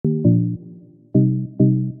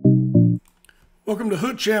Welcome to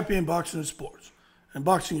Hood Champion Boxing and Sports. In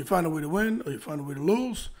boxing, you find a way to win or you find a way to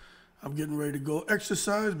lose. I'm getting ready to go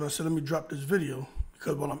exercise, but I said let me drop this video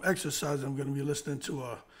because while I'm exercising, I'm going to be listening to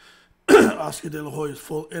Oscar De La Hoya's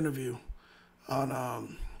full interview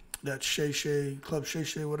on that Club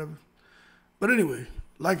Shay, whatever. But anyway,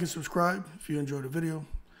 like and subscribe if you enjoyed the video.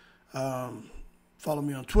 Follow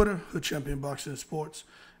me on Twitter, Hood Champion Boxing and Sports.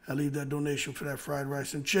 I leave that donation for that fried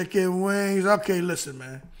rice and chicken wings. Okay, listen,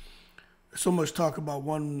 man. So much talk about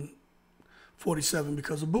 147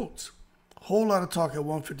 because of Boots. A whole lot of talk at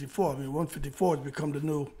 154. I mean, 154 has become the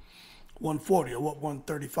new 140 or what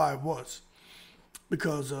 135 was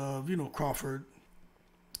because of, Crawford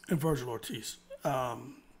and Virgil Ortiz.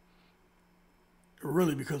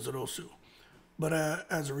 Really because of those two. But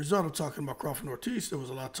as a result of talking about Crawford and Ortiz, there was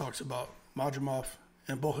a lot of talks about Madrimov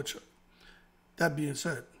and Bohachuk. That being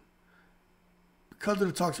said, because of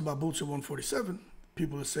the talks about Boots at 147,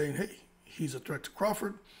 people are saying, hey, he's a threat to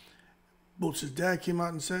Crawford. Boots' dad came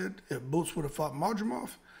out and said if Boots would have fought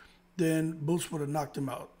Madrimov, then Boots would have knocked him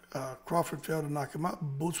out. Crawford failed to knock him out.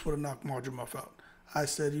 Boots would have knocked Madrimov out. I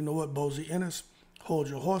said, you know what, Bozy Ennis, hold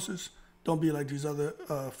your horses. Don't be like these other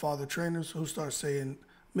father trainers who start saying,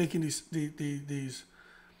 making these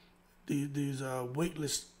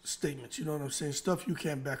weightless statements. You know what I'm saying? Stuff you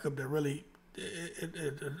can't back up that really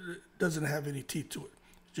it doesn't have any teeth to it.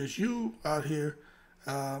 Just you out here,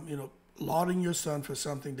 lauding your son for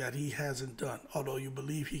something that he hasn't done, although you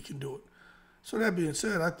believe he can do it. So that being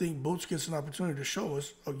said, I think Boots gets an opportunity to show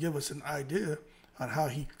us or give us an idea on how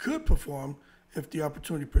he could perform if the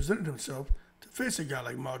opportunity presented himself to face a guy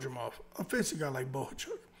like Madrimov or face a guy like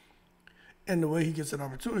Bohachuk. And the way he gets an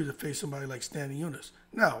opportunity to face somebody like Stanionis.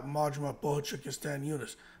 Now, Madrimov, Bohachuk, and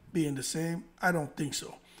Stanionis being the same, I don't think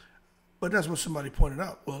so. But that's what somebody pointed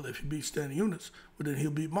out. Well, if he beats Stanionis, well, then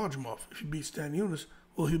he'll beat Madrimov. If he beats Stanionis,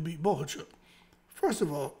 well, he'll beat Bohachuk. First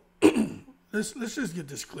of all, let's just get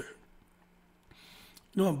this clear.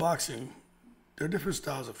 In boxing, there are different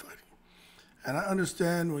styles of fighting. And I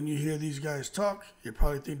understand when you hear these guys talk, you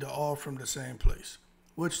probably think they're all from the same place,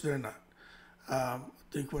 which they're not. I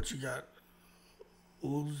think what you got,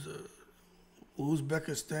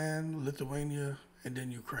 Uzbekistan, Lithuania, and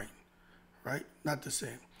then Ukraine, right? Not the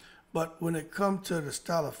same. But when it comes to the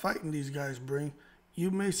style of fighting these guys bring, you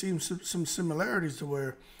may see some similarities to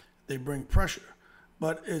where they bring pressure,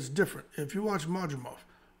 but it's different. If you watch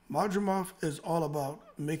Madrimov is all about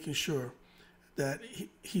making sure that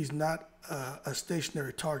he's not a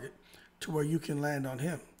stationary target to where you can land on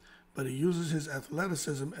him, but he uses his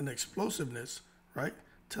athleticism and explosiveness, right,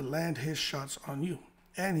 to land his shots on you.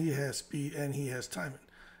 And he has speed and he has timing.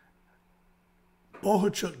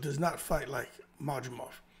 Bohachuk does not fight like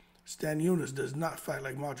Madrimov. Stanionis does not fight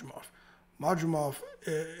like Madrimov. Madrimov,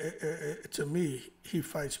 to me, he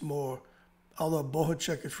fights more, although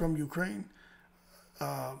Bohachuk is from Ukraine,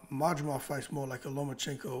 Madrimov fights more like a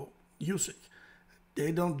Lomachenko Usyk.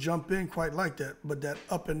 They don't jump in quite like that, but that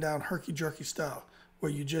up and down herky-jerky style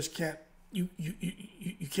where you just can't, you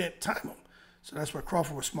can't time them. So that's why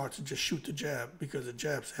Crawford was smart to just shoot the jab because the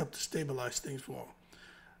jabs help to stabilize things for him.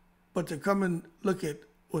 But to come and look at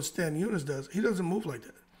what Stanionis does, he doesn't move like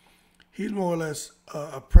that. He's more or less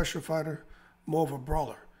a pressure fighter, more of a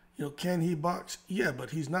brawler. Can he box? Yeah, but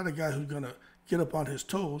he's not a guy who's going to get up on his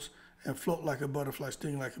toes and float like a butterfly,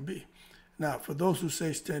 sting like a bee. Now, for those who say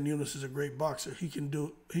Stanionis is a great boxer, he can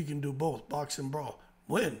do both, box and brawl.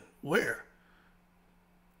 When? Where?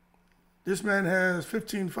 This man has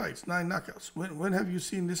 15 fights, 9 knockouts. When have you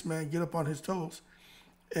seen this man get up on his toes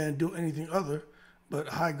and do anything other but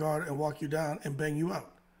high guard and walk you down and bang you out?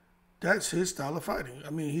 That's his style of fighting. I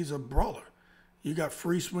mean, he's a brawler. You got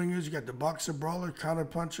free swingers, you got the boxer brawler, counter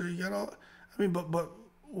puncher, you got all. I mean, but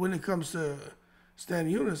when it comes to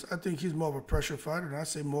Stanionis, I think he's more of a pressure fighter, and I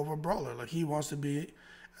say more of a brawler. Like he wants to be,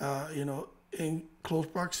 in close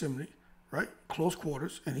proximity, right, close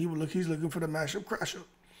quarters, and he's looking for the mashup, crash up.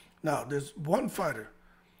 Now, there's one fighter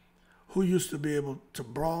who used to be able to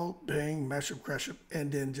brawl, bang, mashup, crash up,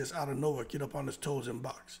 and then just out of nowhere get up on his toes and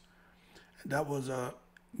box, and that was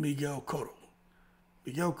Miguel Cotto.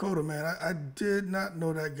 Miguel Cotto, man, I did not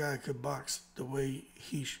know that guy could box the way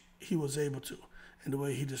he was able to and the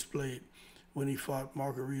way he displayed when he fought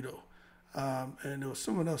Margarito. And there was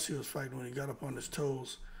someone else he was fighting when he got up on his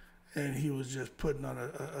toes and he was just putting on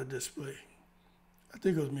a display. I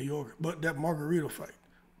think it was Mayorga. But that Margarito fight,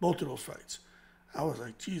 both of those fights, I was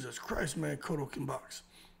like, Jesus Christ, man, Cotto can box.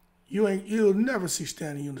 You'll never see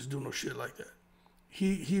Stanionis do no shit like that.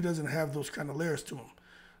 He doesn't have those kind of layers to him.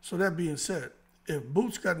 So that being said, if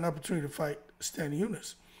Boots got an opportunity to fight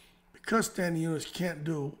Stanionis, because Stanionis can't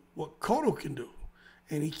do what Cotto can do,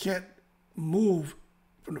 and he can't move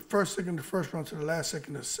from the first second of the first round to the last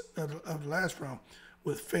second of the last round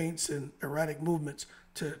with feints and erratic movements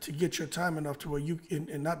to get your time enough to where you can,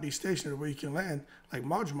 and not be stationary where you can land like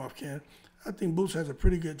Madrimov can, I think Boots has a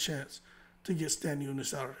pretty good chance to get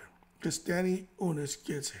Stanionis out of there. Because Stanionis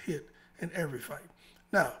gets hit in every fight.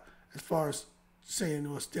 Now, as far as saying,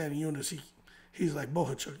 well, Stanionis, he's like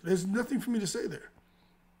Bohachuk, there's nothing for me to say there.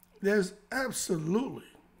 There's absolutely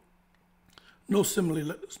no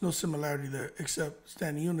similarity there, except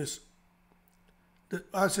Stanionis.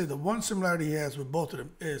 I'd say the one similarity he has with both of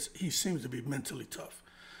them is he seems to be mentally tough.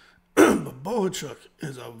 But Bohachuk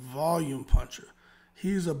is a volume puncher.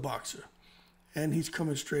 He's a boxer, and he's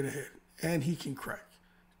coming straight ahead, and he can crack.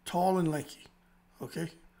 Tall and lanky, okay?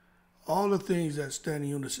 All the things that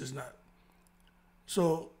Stanionis is not.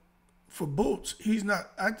 So for Boots, he's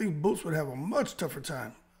not. I think Boots would have a much tougher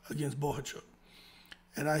time against Bohachuk.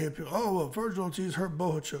 And I hear people, oh, well, Virgil Ortiz hurt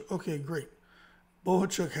Bohachuk. Okay, great.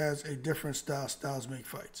 Bohachuk has a different style. Styles make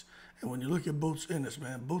fights. And when you look at Boots Ennis,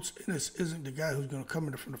 man, Boots Ennis isn't the guy who's going to come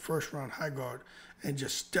in from the first round high guard and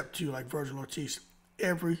just step to you like Virgil Ortiz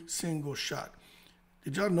every single shot.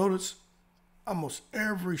 Did y'all notice almost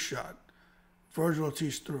every shot Virgil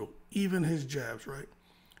Ortiz threw, even his jabs, right,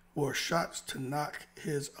 were shots to knock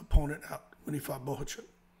his opponent out when he fought Bohachuk,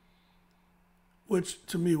 which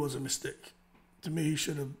to me was a mistake. To me, he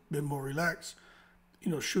should have been more relaxed.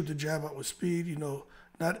 You know, shoot the jab out with speed. You know,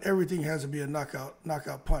 not everything has to be a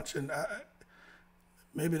knockout punch. And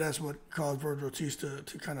maybe that's what caused Virgil Ortiz to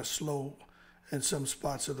kind of slow in some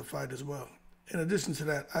spots of the fight as well. In addition to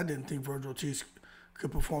that, I didn't think Virgil Ortiz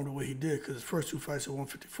could perform the way he did because his first two fights at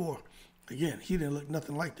 154, again, he didn't look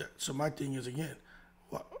nothing like that. So my thing is, again,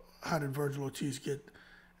 how did Virgil Ortiz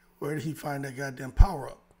where did he find that goddamn power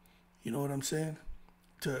up? You know what I'm saying?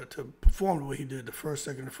 To perform the way he did the first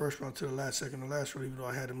second, the first round to the last second, the last round, even though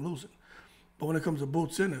I had him losing. But when it comes to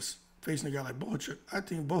Boots Ennis, facing a guy like Bohachuk, I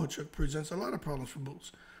think Bohachuk presents a lot of problems for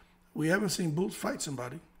Boots. We haven't seen Boots fight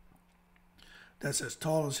somebody that's as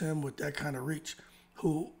tall as him with that kind of reach.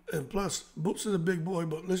 And plus, Boots is a big boy,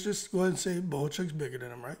 but let's just go ahead and say Bohachuk's bigger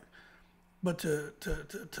than him, right? But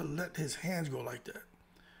to let his hands go like that.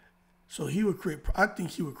 So I think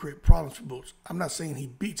he would create problems for Boots. I'm not saying he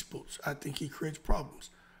beats Boots. I think he creates problems.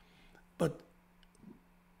 But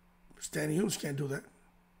Stanionis can't do that.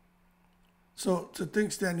 So to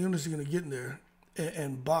think Stanionis is going to get in there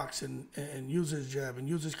and box and use his jab and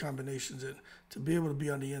use his combinations and to be able to be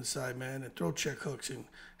on the inside, man, and throw check hooks and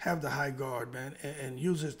have the high guard, man, and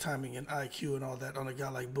use his timing and IQ and all that on a guy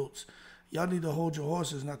like Boots. Y'all need to hold your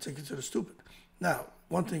horses and not take it to the stupid. Now,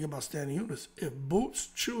 one thing about Stanionis, if Boots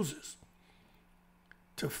chooses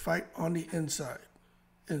to fight on the inside,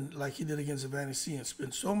 and like he did against Evanescence, and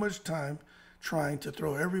spend so much time trying to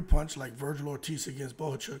throw every punch like Virgil Ortiz against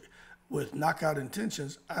Bohachuk with knockout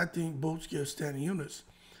intentions, I think Boots gives Stanionis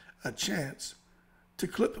a chance to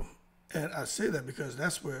clip him. And I say that because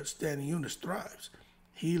that's where Stanionis thrives.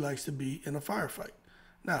 He likes to be in a firefight.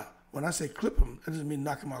 Now, when I say clip him, that doesn't mean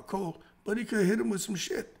knock him out cold, but he could hit him with some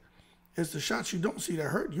shit. It's the shots you don't see that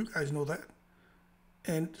hurt. You guys know that.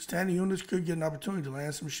 And Stanionis could get an opportunity to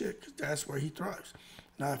land some shit because that's where he thrives.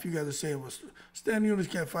 Now, if you guys are saying, well, Stanionis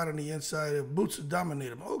can't fight on the inside, if Boots will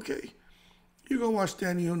dominate him, okay. You go watch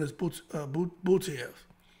Stanionis Butiev.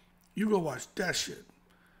 You go watch that shit.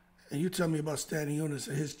 And you tell me about Stanionis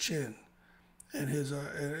and his chin and his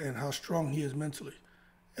and how strong he is mentally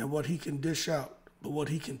and what he can dish out, but what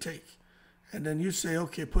he can take. And then you say,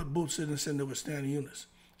 okay, put Boots in there with Stanionis.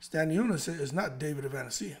 Stanionis is not David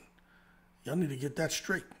Evanescence. Y'all need to get that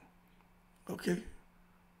straight, okay?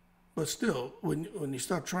 But still, when you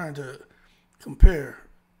start trying to compare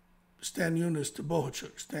Stanionis to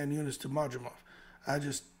Bohachuk, Stanionis to Madrimov, I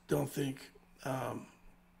just don't think,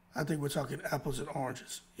 I think we're talking apples and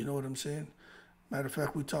oranges. You know what I'm saying? Matter of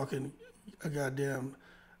fact, we're talking a goddamn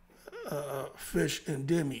fish and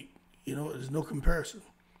deer meat. You know, there's no comparison.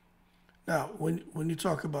 Now, when you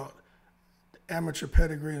talk about amateur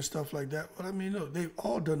pedigree and stuff like that, well, I mean, look, they've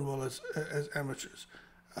all done well as amateurs.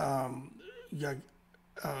 You got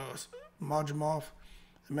Madrimov,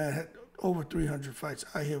 the man had over 300 fights.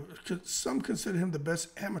 Some consider him the best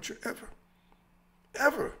amateur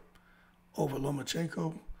ever, over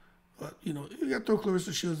Lomachenko. But, you know, you got to throw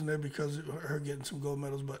Clarissa Shields in there because of her getting some gold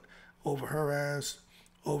medals, but over her ass,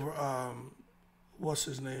 over, what's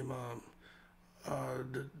his name,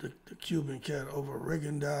 the Cuban cat, over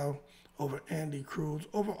Rigondeaux, over Andy Cruz,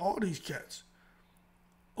 over all these cats.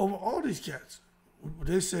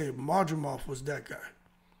 They say Madrimov was that guy.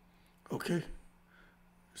 Okay?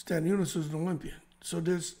 Stanionis was an Olympian. So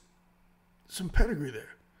there's some pedigree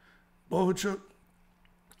there. Bohachuk,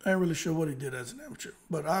 I ain't really sure what he did as an amateur,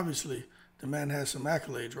 but obviously the man has some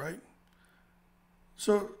accolades, right?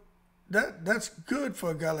 So that's good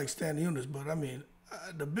for a guy like Stanionis, but I mean,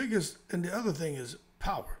 the biggest and the other thing is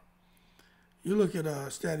power. You look at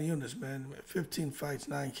Stanionis, man, 15 fights,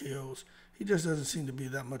 9 KOs. He just doesn't seem to be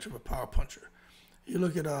that much of a power puncher. You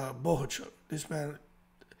look at Bohachuk. This man,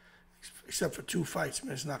 except for 2 fights,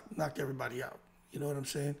 man, has knocked everybody out. You know what I'm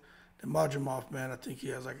saying? The Madrimov, man, I think he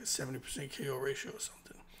has like a 70% KO ratio or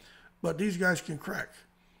something. But these guys can crack,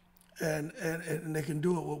 and they can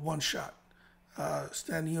do it with one shot.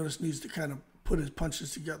 Stanionis needs to kind of put his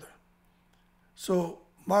punches together. So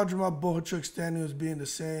Madrimov, Bohachuk, Stanionis being the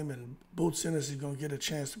same, and both Ennis is going to get a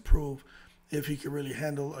chance to prove if he can really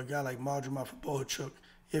handle a guy like Madrimov or Bohachuk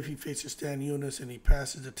if he faces Stanionis and he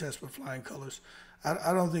passes the test with flying colors.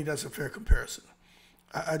 I don't think that's a fair comparison.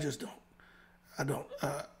 I just don't. I don't.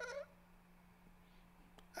 I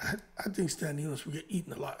think Stanionis will get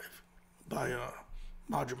eaten alive by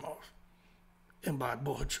Madrimov and by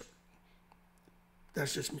Bohachuk.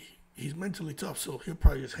 That's just me. He's mentally tough, so he'll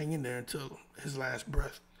probably just hang in there until his last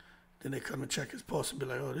breath. Then they come and check his pulse and be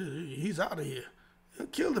like, oh, he's out of here. He'll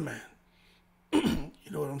kill the man.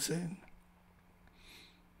 You know what I'm saying?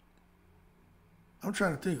 I'm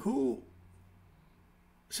trying to think who,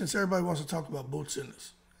 since everybody wants to talk about Boots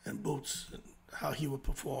Ennis and Boots and how he would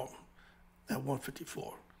perform at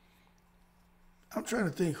 154. I'm trying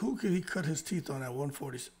to think who could he cut his teeth on at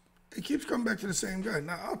 140. It keeps coming back to the same guy.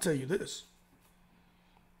 Now, I'll tell you this.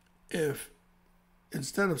 If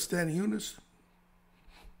instead of Stanionis,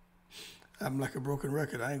 I'm like a broken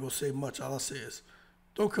record. I ain't going to say much. All I'll say is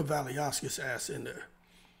throw Kavaliauskas' ass in there.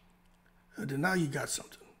 And then now you got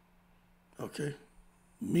something. Okay?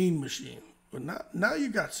 Mean Machine. But now you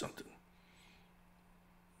got something.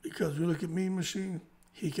 Because we look at Mean Machine,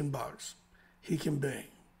 he can box. He can bang.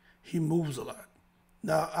 He moves a lot.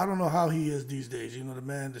 Now, I don't know how he is these days. You know, the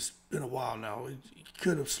man, it's been a while now. He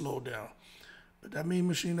could have slowed down. But that Mean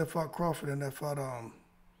Machine that fought Crawford and that fought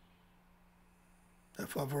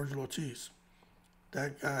Virgil Ortiz,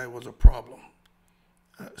 that guy was a problem.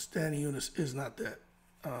 Stanionis is not that.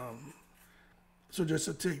 So just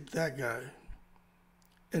to take that guy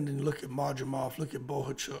and then look at Madrimov, look at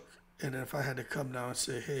Bohachuk, and then if I had to come down and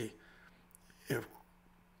say, hey, if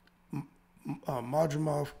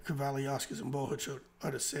Madrimov, Kavaliauskas, and Bohachuk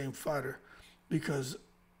are the same fighter, because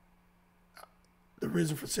the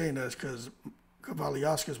reason for saying that is because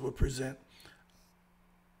Kavaliauskas would present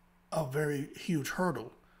a very huge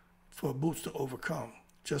hurdle for Boots to overcome,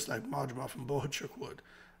 just like Madrimov and Bohachuk would.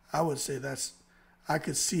 I would say I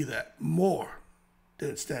could see that more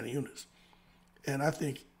than Stanionis. And I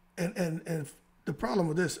think, and the problem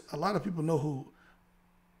with this, a lot of people know who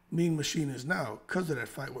Mean Machine is now because of that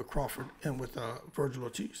fight with Crawford and with Virgil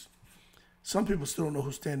Ortiz. Some people still don't know who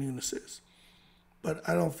Stanionis is. But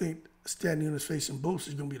I don't think Stanionis facing Boots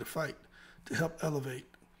is going to be the fight to help elevate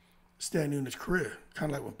Stanionis' career.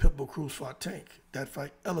 Kind of like when Pitbull Cruz fought Tank. That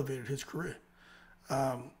fight elevated his career.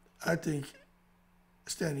 I think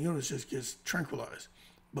Stanionis just gets tranquilized.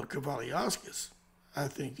 But Kavaliauskas, I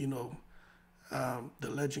think, the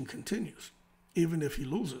legend continues. Even if he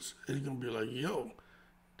loses, he's going to be like, yo,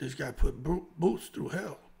 this guy put Boots through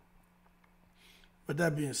hell. But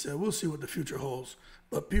that being said, we'll see what the future holds.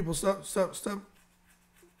 But people, stop.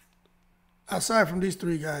 Aside from these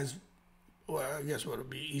 3 guys, well, I guess what it'll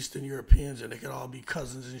be Eastern Europeans, and they could all be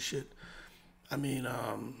cousins and shit. I mean,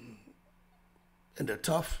 and they're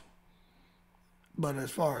tough. But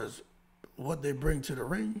as far as what they bring to the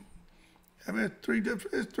ring, I mean,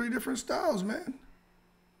 it's 3 different styles, man.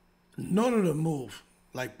 None of them move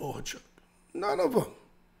like Bohachuk. None of them.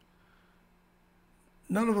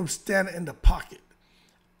 None of them stand in the pocket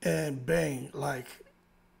and bang like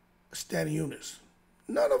Stanionis.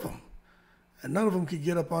 None of them. And none of them could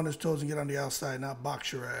get up on his toes and get on the outside and not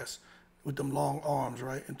box your ass with them long arms,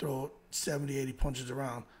 right? And throw 70, 80 punches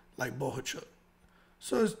around like Bohachuk.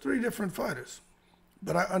 So it's 3 different fighters.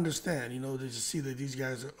 But I understand, to see that these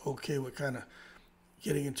guys are okay with kind of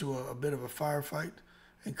getting into a bit of a firefight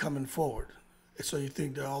and coming forward. And so you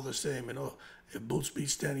think they're all the same. And if Boots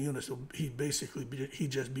beats Stanionis, he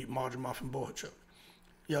just beat Madrimov and Bohachuk.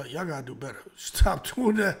 Y'all got to do better. Stop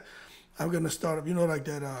doing that. I'm going to start up, like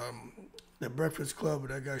that Breakfast Club with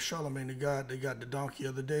that guy Charlemagne the God, they got the donkey the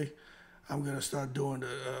other day. I'm going to start doing the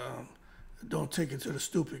don't take it to the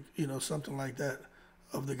stupid, something like that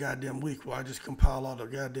of the goddamn week, where I just compile all the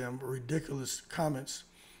goddamn ridiculous comments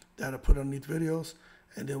that are put underneath videos,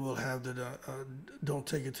 and then we'll have the don't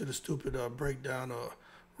take it to the stupid breakdown or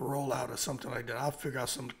rollout or something like that. I'll figure out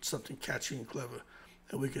something catchy and clever,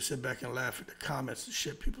 and we can sit back and laugh at the comments and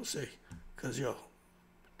shit people say. Because,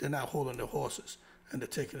 They're not holding their horses, and they're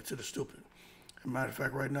taking it to the stupid. As a matter of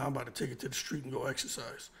fact, right now, I'm about to take it to the street and go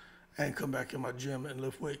exercise and come back in my gym and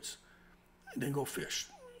lift weights and then go fish.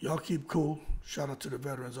 Y'all keep cool. Shout out to the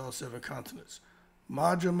veterans, all 7 continents.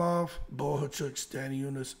 Madrimov, Bohachuk,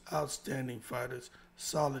 Stanionis, outstanding fighters,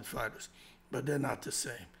 solid fighters, but they're not the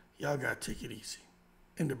same. Y'all got to take it easy.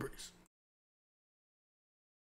 In the breeze.